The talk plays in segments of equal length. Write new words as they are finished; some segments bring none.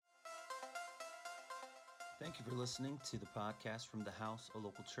Thank you for listening to the podcast from The House, a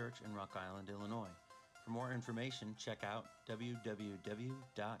local church in Rock Island, Illinois. For more information, check out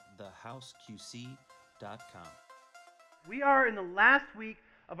www.theHouseQC.com. We are in the last week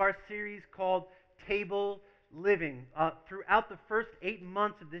of our series called Table Living. Throughout the first 8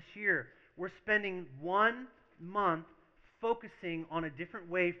 months of this year, we're spending 1 month focusing on a different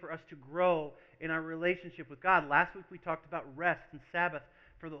way for us to grow in our relationship with God. Last week we talked about rest and Sabbath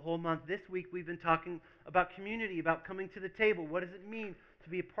for the whole month. This week we've been talking about community, about coming to the table. What does it mean to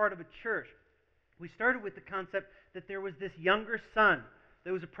be a part of a church? We started with the concept that there was this younger son.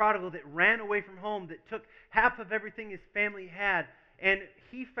 There was a prodigal that ran away from home, that took half of everything his family had, and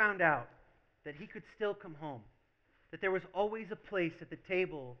he found out that he could still come home, that there was always a place at the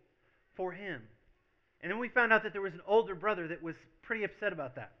table for him. And then we found out that there was an older brother that was pretty upset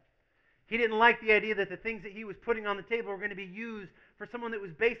about that. He didn't like the idea that the things that he was putting on the table were going to be used for someone that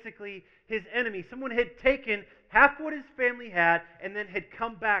was basically his enemy. Someone had taken half what his family had and then had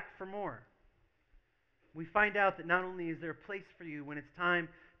come back for more. We find out that not only is there a place for you when it's time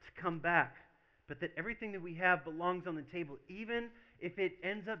to come back, but that everything that we have belongs on the table, even if it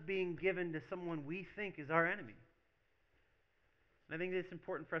ends up being given to someone we think is our enemy. And I think it's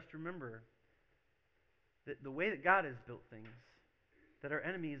important for us to remember that the way that God has built things, that our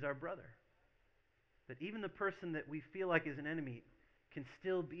enemy is our brother. That even the person that we feel like is an enemy can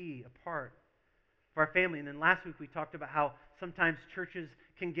still be a part of our family. And then last week we talked about how sometimes churches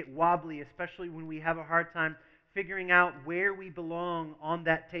can get wobbly, especially when we have a hard time figuring out where we belong on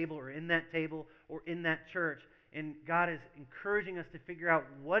that table or in that church. And God is encouraging us to figure out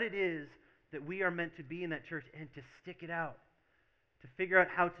what it is that we are meant to be in that church and to stick it out. To figure out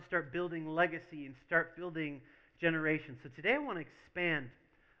how to start building legacy and start building generations. So today I want to expand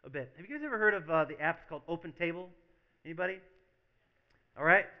a bit. Have you guys ever heard of the app called Open Table? Anybody? All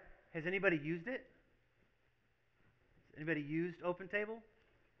right. Has anybody used it? Has anybody used Open Table?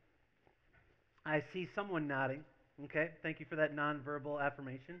 I see someone nodding. Okay. Thank you for that nonverbal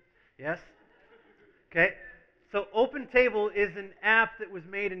affirmation. Yes? Okay. So Open Table is an app that was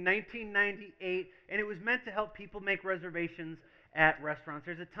made in 1998, and it was meant to help people make reservations at restaurants.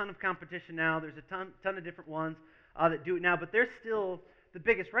 There's a ton of competition now. There's a ton of different ones that do it now, but they're still the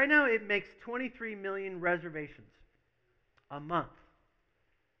biggest. Right now, it makes 23 million reservations a month.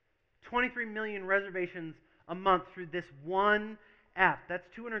 23 million reservations a month through this one app. That's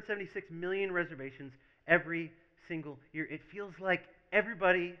 276 million reservations every single year. It feels like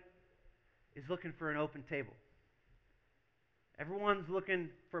everybody is looking for an open table. Everyone's looking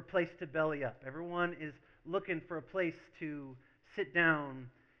for a place to belly up. Everyone is looking for a place to sit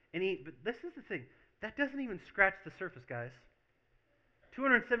down and eat. But this is the thing. That doesn't even scratch the surface, guys.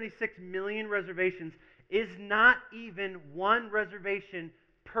 276 million reservations is not even one reservation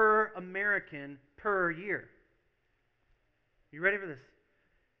per American per year. You ready for this?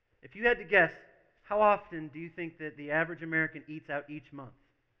 If you had to guess, how often do you think that the average American eats out each month?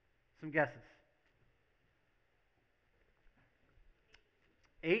 Some guesses.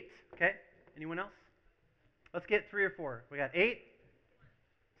 8? Okay. Anyone else? Let's get 3 or 4. We got 8,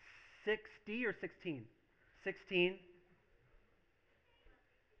 60 or 16? 16.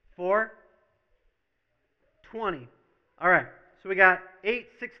 4, 20. All right. So we got 8,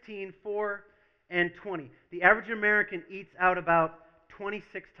 16, 4, and 20. The average American eats out about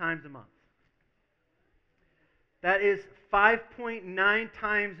 26 times a month. That is 5.9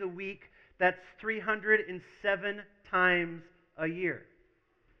 times a week. That's 307 times a year.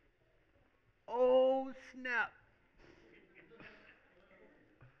 Oh, snap.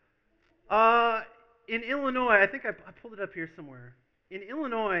 In Illinois, I think I pulled it up here somewhere. In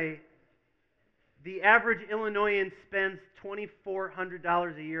Illinois, the average Illinoisan spends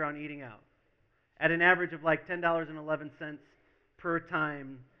 $2,400 a year on eating out, at an average of like $10.11 per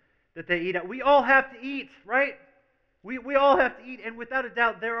time that they eat out. We all have to eat, right? We all have to eat, and without a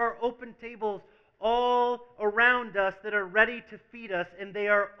doubt, there are open tables all around us that are ready to feed us, and they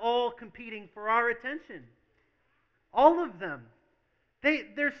are all competing for our attention. All of them.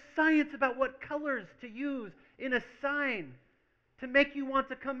 There's science about what colors to use in a sign to make you want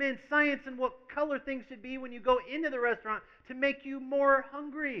to come in. Science and what color things should be when you go into the restaurant to make you more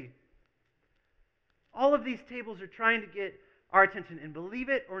hungry. All of these tables are trying to get our attention. And believe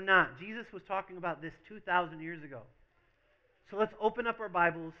it or not, Jesus was talking about this 2,000 years ago. So let's open up our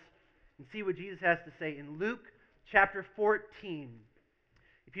Bibles and see what Jesus has to say in Luke chapter 14.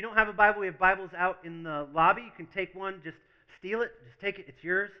 If you don't have a Bible, we have Bibles out in the lobby. You can take one, just steal it, just take it, it's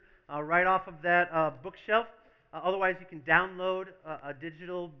yours, right off of that bookshelf. Otherwise, you can download a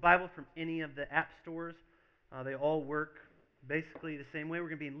digital Bible from any of the app stores. They all work basically the same way. We're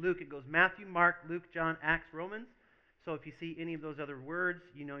going to be in Luke. It goes Matthew, Mark, Luke, John, Acts, Romans. So if you see any of those other words,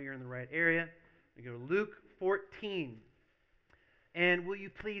 you know you're in the right area. We go to Luke 14. And will you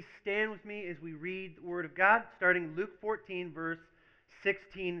please stand with me as we read the Word of God? Starting Luke 14, verse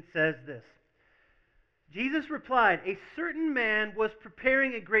 16 says this. Jesus replied, "A certain man was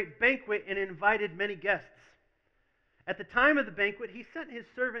preparing a great banquet and invited many guests. At the time of the banquet, he sent his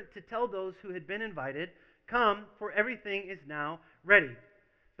servant to tell those who had been invited, 'Come, for everything is now ready.'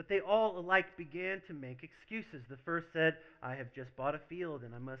 But they all alike began to make excuses. The first said, 'I have just bought a field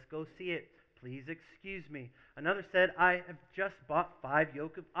and I must go see it. Please excuse me.' Another said, 'I have just bought 5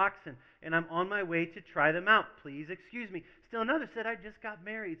 yoke of oxen and I'm on my way to try them out. Please excuse me.' Still another said, 'I just got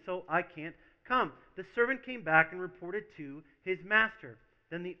married, so I can't come.' The servant came back and reported to his master.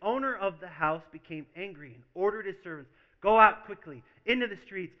 Then the owner of the house became angry and ordered his servants, 'Go out quickly into the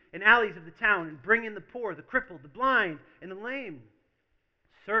streets and alleys of the town and bring in the poor, the crippled, the blind, and the lame.'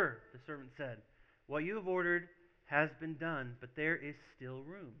 'Sir,' the servant said, 'what you have ordered has been done, but there is still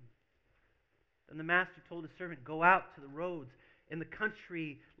room.' Then the master told his servant, 'Go out to the roads and the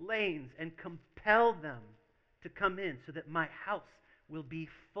country lanes and compel them to come in so that my house will be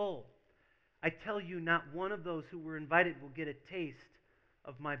full. I tell you, not one of those who were invited will get a taste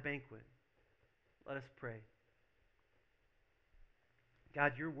of my banquet.'" Let us pray.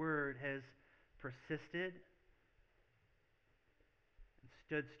 God, your word has persisted and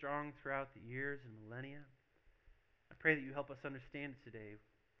stood strong throughout the years and millennia. I pray that you help us understand it today.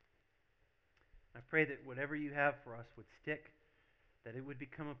 I pray that whatever you have for us would stick, that it would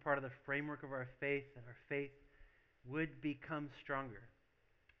become a part of the framework of our faith, that our faith would become stronger.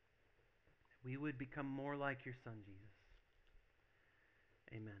 We would become more like your Son, Jesus.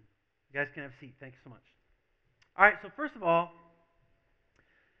 Amen. You guys can have a seat. Thank you so much. All right, so first of all,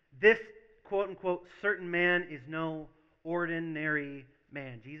 this quote-unquote certain man is no ordinary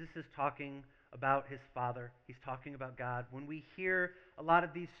man. Jesus is talking about his Father. He's talking about God. When we hear a lot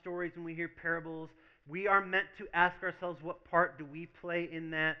of these stories, when we hear parables, we are meant to ask ourselves, what part do we play in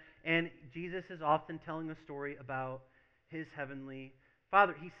that? And Jesus is often telling a story about his heavenly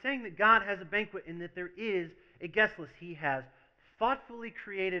Father. He's saying that God has a banquet and that there is a guest list. He has thoughtfully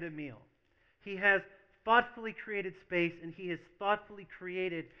created a meal. He has thoughtfully created space, and he has thoughtfully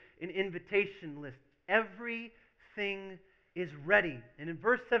created an invitation list. Everything is ready. And in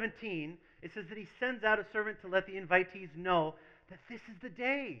verse 17, it says that he sends out a servant to let the invitees know that this is the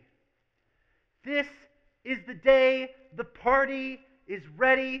day. This is the day. The party is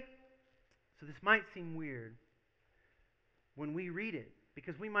ready. So this might seem weird when we read it,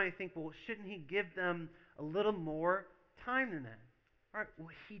 because we might think, well, shouldn't he give them a little more time than that? All right, well,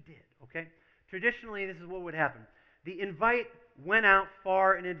 he did, okay? Traditionally, this is what would happen. The invite went out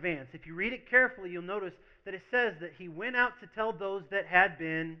far in advance. If you read it carefully, you'll notice that it says that he went out to tell those that had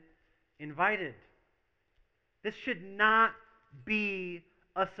been invited. This should not be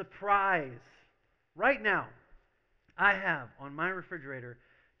a surprise. Right now, I have on my refrigerator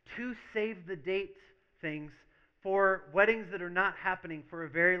 2 save-the-date things for weddings that are not happening for a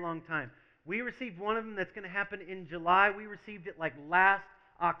very long time. We received one of them that's going to happen in July. We received it like last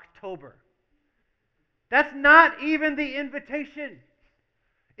October. That's not even the invitation.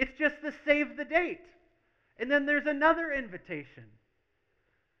 It's just the save the date. And then there's another invitation.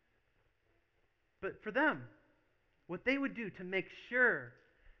 But for them, what they would do to make sure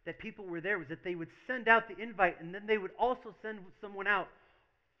that people were there was that they would send out the invite, and then they would also send someone out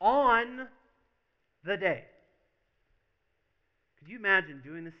on the day. Could you imagine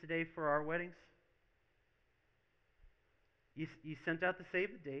doing this today for our weddings? You sent out the save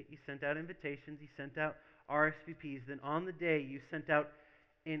the date, you sent out invitations, you sent out RSVPs, then on the day you sent out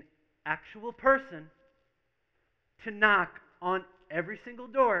an actual person to knock on every single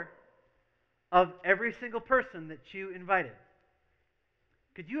door of every single person that you invited.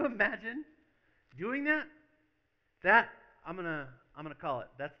 Could you imagine doing that? That, I'm gonna call it,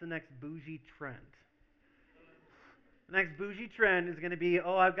 that's the next bougie trend. The next bougie trend is going to be,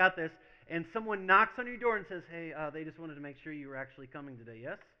 oh, I've got this, and someone knocks on your door and says, hey, they just wanted to make sure you were actually coming today,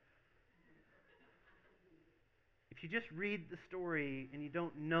 yes? If you just read the story and you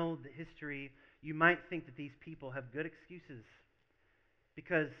don't know the history, you might think that these people have good excuses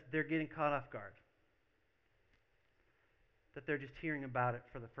because they're getting caught off guard, that they're just hearing about it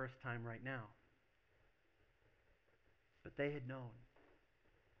for the first time right now. But they had known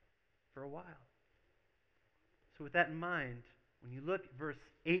for a while. So with that in mind, when you look at verse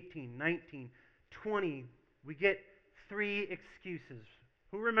 18, 19, 20, we get 3 excuses.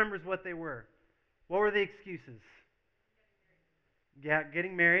 Who remembers what they were? What were the excuses? Yeah,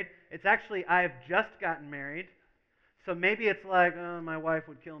 getting married. It's actually, I have just gotten married. So maybe it's like, my wife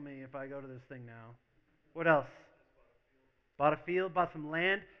would kill me if I go to this thing now. What else? Bought a field, bought some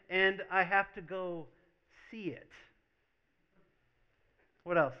land, and I have to go see it.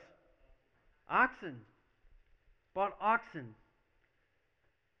 What else? Oxen. Bought oxen.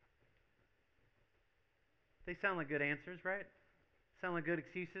 They sound like good answers, right? Sound like good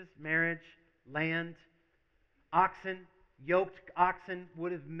excuses. Marriage, land, oxen. Yoked oxen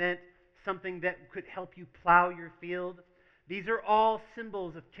would have meant something that could help you plow your field. These are all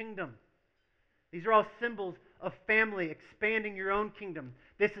symbols of kingdom. These are all symbols of family, expanding your own kingdom.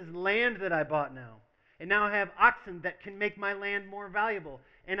 This is land that I bought now. And now I have oxen that can make my land more valuable.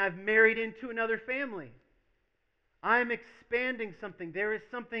 And I've married into another family. I'm expanding something. There is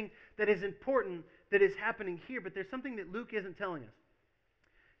something that is important that is happening here, but there's something that Luke isn't telling us.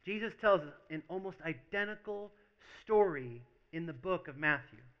 Jesus tells us an almost identical story in the book of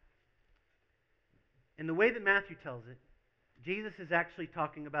Matthew. And the way that Matthew tells it, Jesus is actually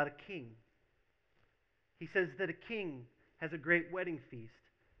talking about a king. He says that a king has a great wedding feast.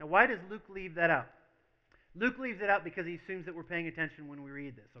 Now, why does Luke leave that out? Luke leaves it out because he assumes that we're paying attention when we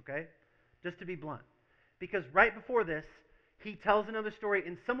read this, okay? Just to be blunt. Because right before this, he tells another story,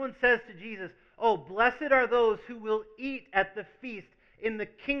 and someone says to Jesus, "Oh, blessed are those who will eat at the feast in the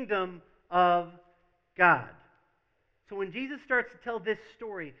kingdom of God." So when Jesus starts to tell this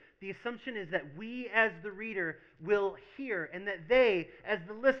story, the assumption is that we as the reader will hear, and that they, as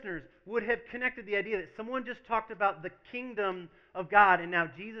the listeners, would have connected the idea that someone just talked about the kingdom of God, and now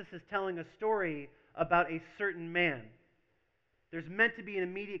Jesus is telling a story about a certain man. There's meant to be an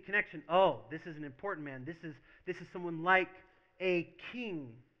immediate connection. Oh, this is an important man. This is someone like a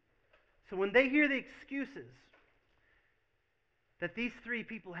king. So when they hear the excuses that these three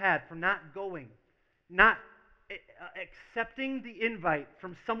people had for not going, not accepting the invite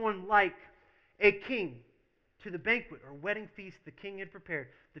from someone like a king to the banquet or wedding feast the king had prepared,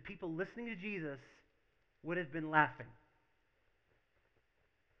 the people listening to Jesus would have been laughing.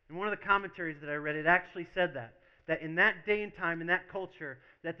 In one of the commentaries that I read, it actually said that in that day and time, in that culture,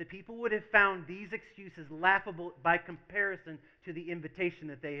 that the people would have found these excuses laughable by comparison to the invitation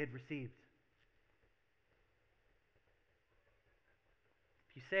that they had received.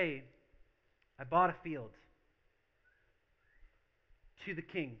 If you say, "I bought a field to the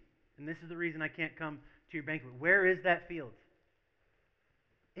king, and this is the reason I can't come to your banquet," where is that field?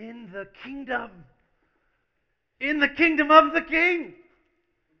 In the kingdom. In the kingdom of the king.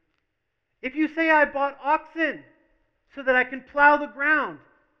 If you say, "I bought oxen so that I can plow the ground,"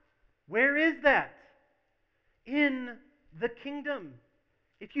 where is that? In the kingdom.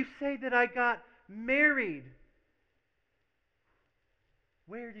 If you say that I got married,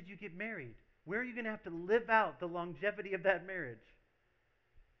 where did you get married? Where are you going to have to live out the longevity of that marriage?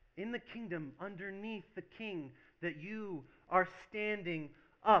 In the kingdom, underneath the king that you are standing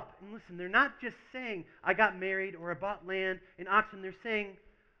up. And listen, they're not just saying, "I got married" or "I bought land and oxen." They're saying,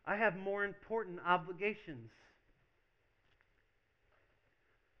 "I have more important obligations.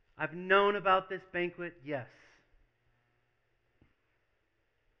 I've known about this banquet, yes.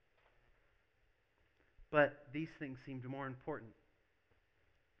 But these things seemed more important."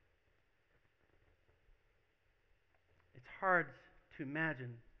 It's hard to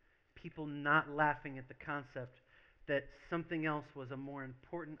imagine people not laughing at the concept that something else was a more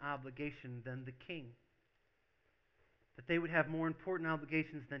important obligation than the king. That they would have more important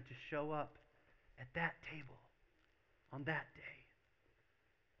obligations than to show up at that table on that day.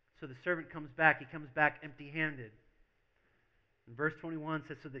 So the servant comes back. He comes back empty-handed. And verse 21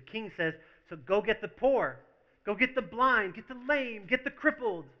 says, so the king says, "So go get the poor, go get the blind, get the lame, get the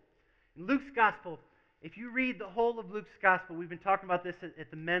crippled." In Luke's gospel, if you read the whole of Luke's gospel, we've been talking about this at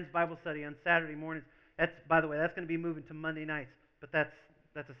the men's Bible study on Saturday mornings. By the way, that's going to be moving to Monday nights, but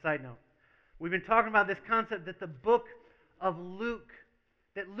that's a side note. We've been talking about this concept that the book of Luke,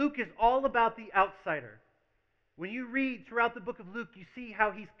 that Luke is all about the outsider. When you read throughout the book of Luke, you see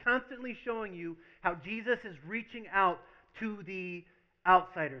how he's constantly showing you how Jesus is reaching out to the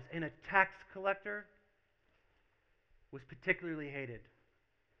outsiders. And a tax collector was particularly hated,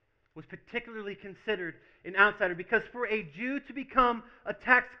 was particularly considered an outsider, because for a Jew to become a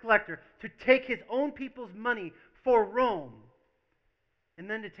tax collector, to take his own people's money for Rome, and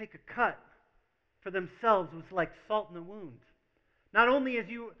then to take a cut for themselves was like salt in the wound. Not only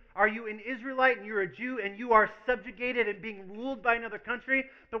are you an Israelite and you're a Jew and you are subjugated and being ruled by another country,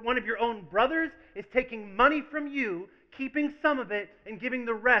 but one of your own brothers is taking money from you, keeping some of it, and giving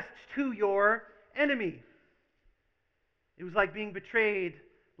the rest to your enemy. It was like being betrayed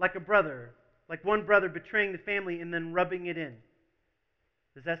like a brother, like one brother betraying the family and then rubbing it in.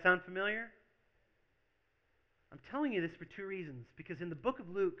 Does that sound familiar? I'm telling you this for two reasons. Because in the book of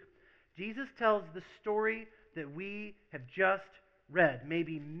Luke, Jesus tells the story that we have just read,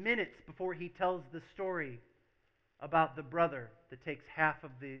 maybe minutes before he tells the story about the brother that takes half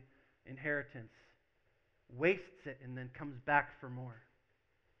of the inheritance, wastes it, and then comes back for more.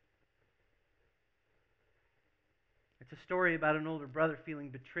 It's a story about an older brother feeling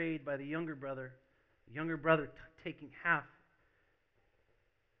betrayed by the younger brother taking half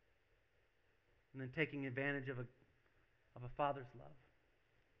and then taking advantage of a father's love.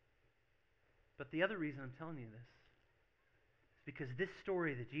 But the other reason I'm telling you this is because this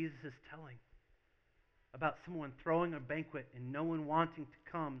story that Jesus is telling about someone throwing a banquet and no one wanting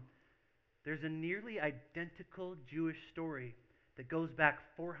to come, there's a nearly identical Jewish story that goes back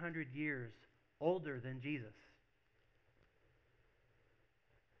 400 years older than Jesus.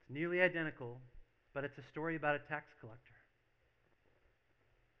 It's nearly identical, but it's a story about a tax collector.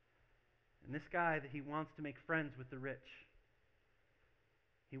 And this guy, that he wants to make friends with the rich.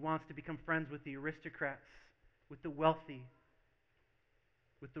 He wants to become friends with the aristocrats, with the wealthy,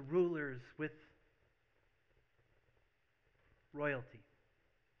 with the rulers, with royalty.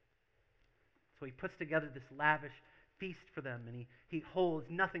 So he puts together this lavish feast for them, and he holds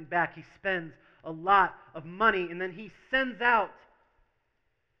nothing back. He spends a lot of money, and then he sends out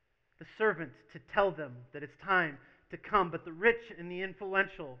the servant to tell them that it's time to come. But the rich and the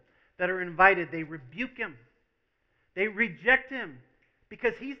influential that are invited, they rebuke him. They reject him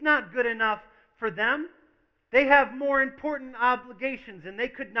because he's not good enough for them. They have more important obligations, and they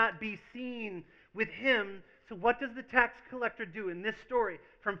could not be seen with him. So what does the tax collector do in this story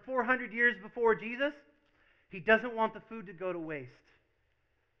from 400 years before Jesus? He doesn't want the food to go to waste.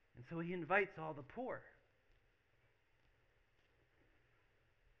 And so he invites all the poor.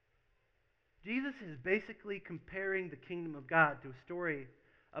 Jesus is basically comparing the kingdom of God to a story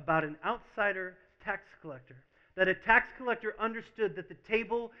about an outsider tax collector. That a tax collector understood that the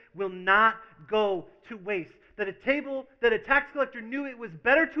table will not go to waste. That a tax collector knew it was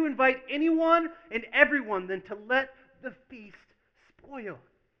better to invite anyone and everyone than to let the feast spoil.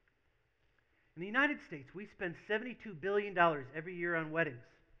 In the United States, we spend $72 billion every year on weddings.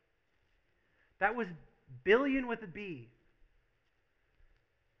 That was billion with a B.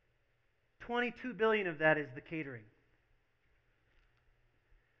 22 billion of that is the catering.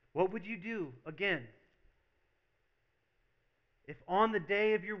 What would you do, again, if on the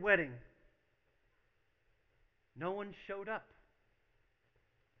day of your wedding, no one showed up?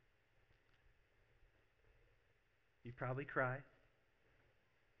 You'd probably cry.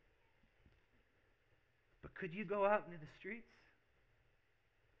 But could you go out into the streets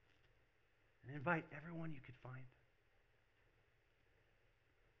and invite everyone you could find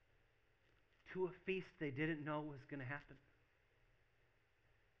to a feast they didn't know was going to happen?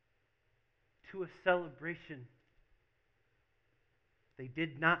 To a celebration they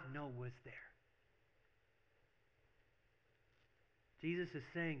did not know was there? Jesus is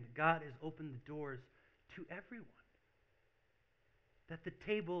saying that God has opened the doors to everyone. That the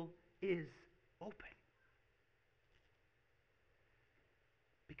table is open.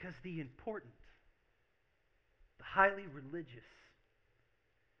 Because the important, the highly religious,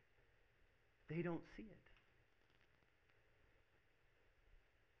 they don't see it.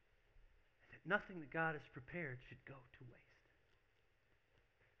 And that nothing that God has prepared should go to waste.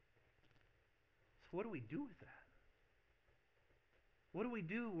 So what do we do with that? What do we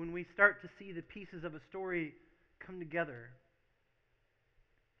do when we start to see the pieces of a story come together?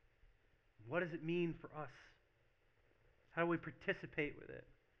 What does it mean for us? How do we participate with it?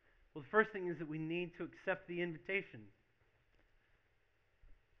 Well, the first thing is that we need to accept the invitation.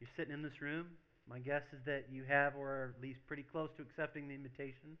 You're sitting in this room. My guess is that you have, or are at least pretty close to accepting the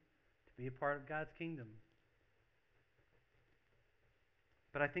invitation to be a part of God's kingdom.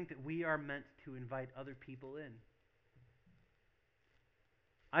 But I think that we are meant to invite other people in.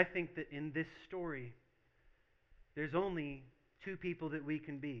 I think that in this story, there's only two people that we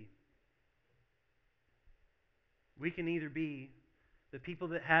can be. We can either be the people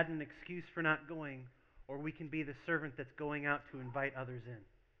that had an excuse for not going, or we can be the servant that's going out to invite others in.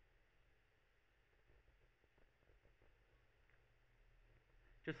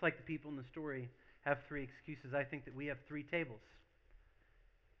 Just like the people in the story have three excuses, I think that we have three tables.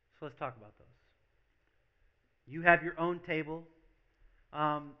 So let's talk about those. You have your own table.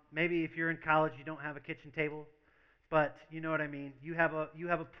 Maybe if you're in college, you don't have a kitchen table, but you know what I mean. You have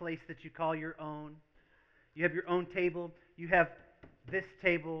a place that you call your own. You have your own table. You have this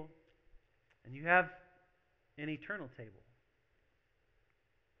table, and you have an eternal table.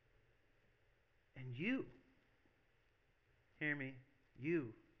 And you, hear me, you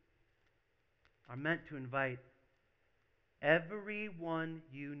are meant to invite everyone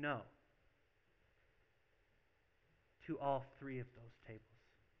you know to all three of those tables.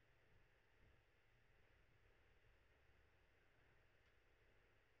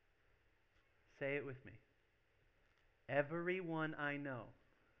 Say it with me. Everyone I know.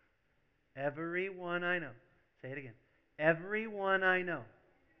 Everyone I know. Say it again. Everyone I know.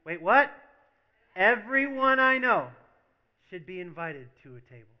 Wait, what? Everyone I know should be invited to a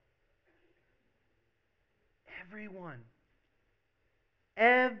table. Everyone.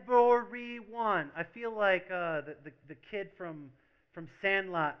 Everyone. I feel like the kid from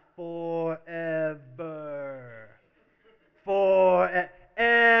Sandlot. Forever. For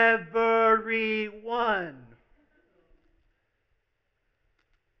everyone.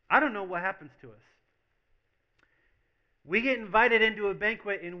 I don't know what happens to us. We get invited into a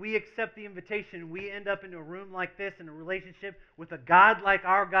banquet and we accept the invitation. We end up in a room like this in a relationship with a God like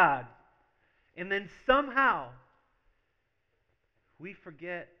our God. And then somehow we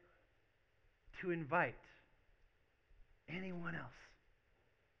forget to invite anyone else.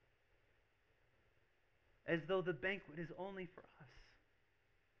 As though the banquet is only for us.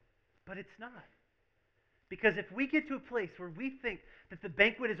 But it's not. Because if we get to a place where we think that the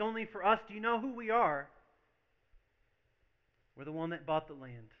banquet is only for us, do you know who we are? We're the one that bought the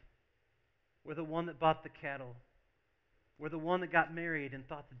land. We're the one that bought the cattle. We're the one that got married and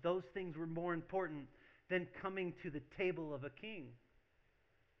thought that those things were more important than coming to the table of a king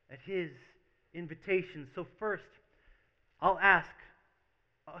at his invitation. So first, I'll ask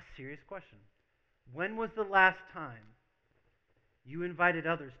a serious question. When was the last time you invited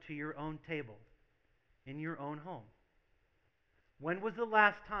others to your own table in your own home? When was the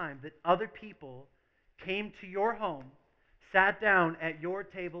last time that other people came to your home, sat down at your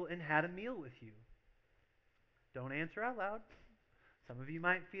table, and had a meal with you? Don't answer out loud. Some of you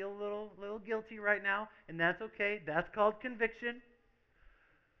might feel a little guilty right now, and that's okay. That's called conviction.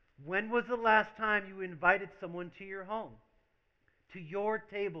 When was the last time you invited someone to your home, to your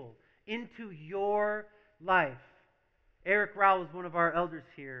table, into your life? Eric Rowell is one of our elders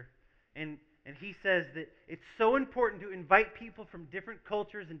here, and he says that it's so important to invite people from different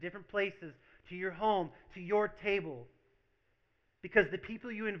cultures and different places to your home, to your table, because the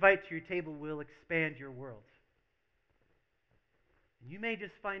people you invite to your table will expand your world. You may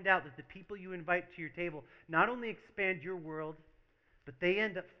just find out that the people you invite to your table not only expand your world, but they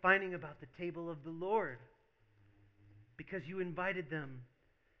end up finding about the table of the Lord because you invited them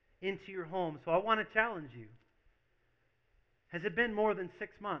into your home. So I want to challenge you. Has it been more than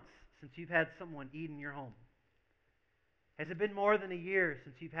 6 months since you've had someone eat in your home? Has it been more than a year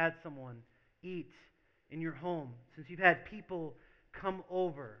since you've had someone eat in your home? Since you've had people come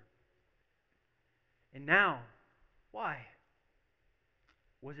over? And now, why?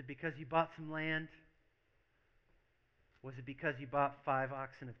 Was it because you bought some land? Was it because you bought 5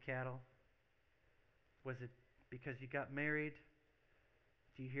 oxen of cattle? Was it because you got married?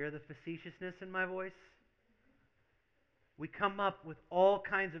 Do you hear the facetiousness in my voice? We come up with all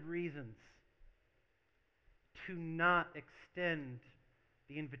kinds of reasons to not extend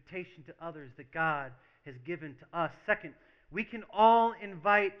the invitation to others that God has given to us. Second, we can all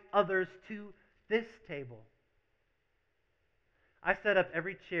invite others to this table. I set up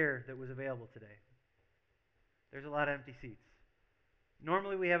every chair that was available today. There's a lot of empty seats.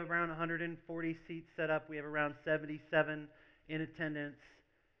 Normally we have around 140 seats set up. We have around 77 in attendance.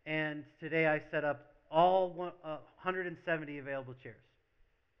 And today I set up all 170 available chairs.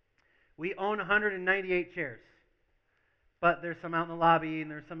 We own 198 chairs. But there's some out in the lobby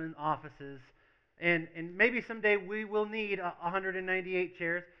and there's some in offices. And maybe someday we will need 198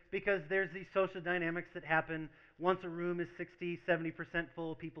 chairs because there's these social dynamics that happen. Once a room is 60, 70%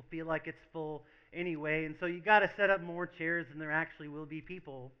 full, people feel like it's full anyway. And so you got to set up more chairs than there actually will be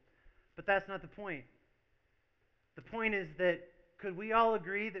people. But that's not the point. The point is that could we all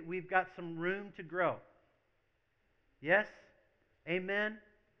agree that we've got some room to grow? Yes? Amen?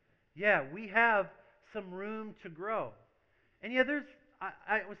 Yeah, we have some room to grow. And yeah,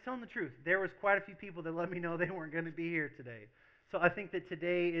 I was telling the truth. There was quite a few people that let me know they weren't going to be here today. So I think that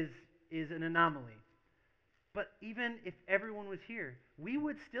today is an anomaly. But even if everyone was here, we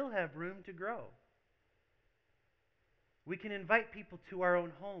would still have room to grow. We can invite people to our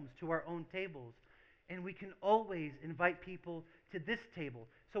own homes, to our own tables, and we can always invite people to this table.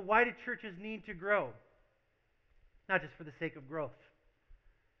 So why do churches need to grow? Not just for the sake of growth.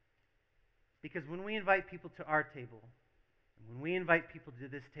 Because when we invite people to our table, and when we invite people to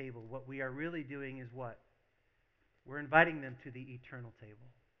this table, what we are really doing is what? We're inviting them to the eternal table.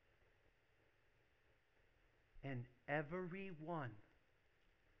 And everyone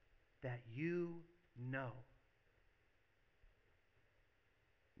that you know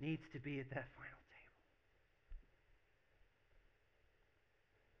needs to be at that final table.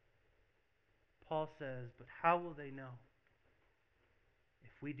 Paul says, but how will they know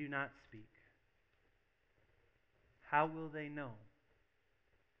if we do not speak? How will they know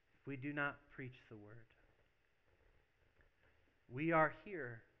if we do not preach the word? We are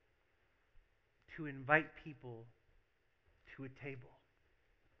here to invite people to a table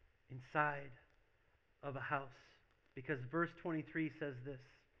inside of a house. Because verse 23 says this: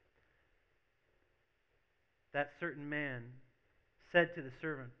 that certain man said to the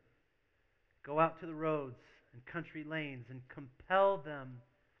servant, go out to the roads and country lanes and compel them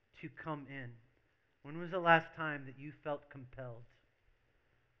to come in. When was the last time that you felt compelled?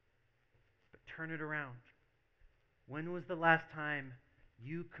 But turn it around. When was the last time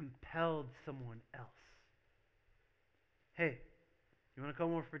you compelled someone else? Hey, you want to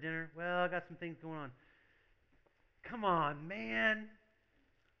come over for dinner? Well, I got some things going on. Come on, man.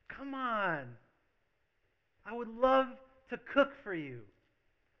 Come on. I would love to cook for you.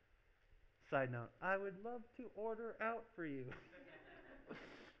 Side note, I would love to order out for you.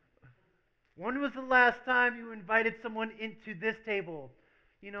 When was the last time you invited someone into this table?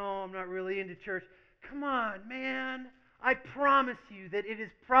 You know, I'm not really into church. Come on, man. I promise you that it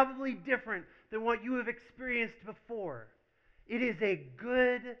is probably different than what you have experienced before. It is a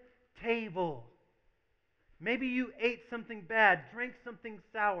good table. Maybe you ate something bad, drank something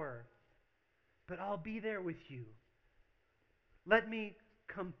sour, but I'll be there with you. Let me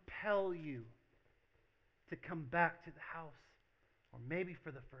compel you to come back to the house, or maybe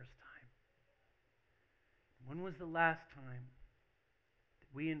for the first time. When was the last time that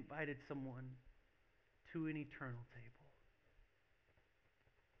we invited someone to an eternal table?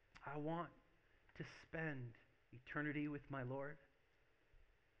 I want to spend eternity with my Lord,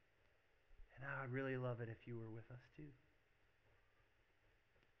 and I would really love it if you were with us too.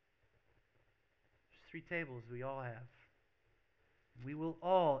 There's 3 tables we all have. We will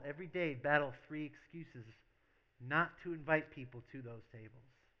all, every day, battle 3 excuses not to invite people to those tables.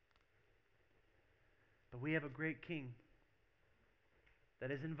 But we have a great King that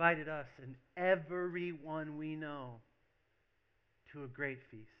has invited us and everyone we know to a great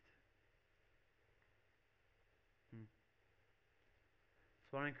feast.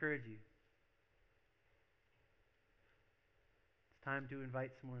 So I want to encourage you. It's time to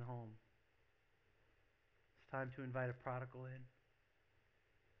invite someone home. It's time to invite a prodigal in.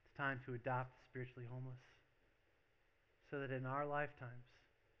 It's time to adopt the spiritually homeless, so that in our lifetimes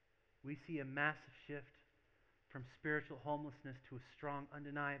we see a massive shift from spiritual homelessness to a strong,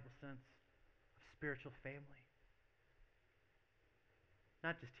 undeniable sense of spiritual family.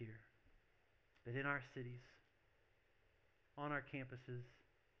 Not just here, but in our cities, on our campuses,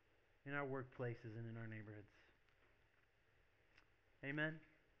 in our workplaces, and in our neighborhoods. Amen?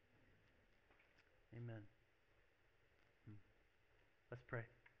 Amen. Let's pray.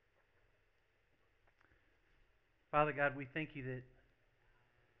 Father God, we thank you that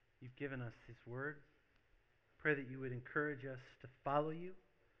you've given us this word. Pray that you would encourage us to follow you,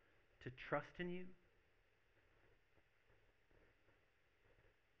 to trust in you,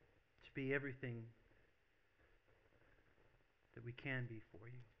 to be everything that we can be for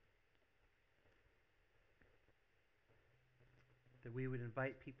you. That we would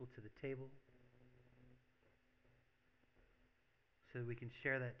invite people to the table so that we can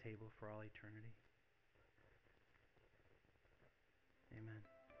share that table for all eternity. Amen.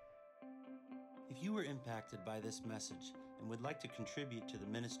 If you were impacted by this message and would like to contribute to the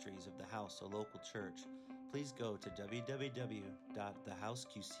ministries of the House, a local church, please go to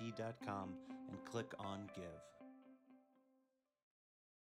www.thehouseqc.com and click on Give.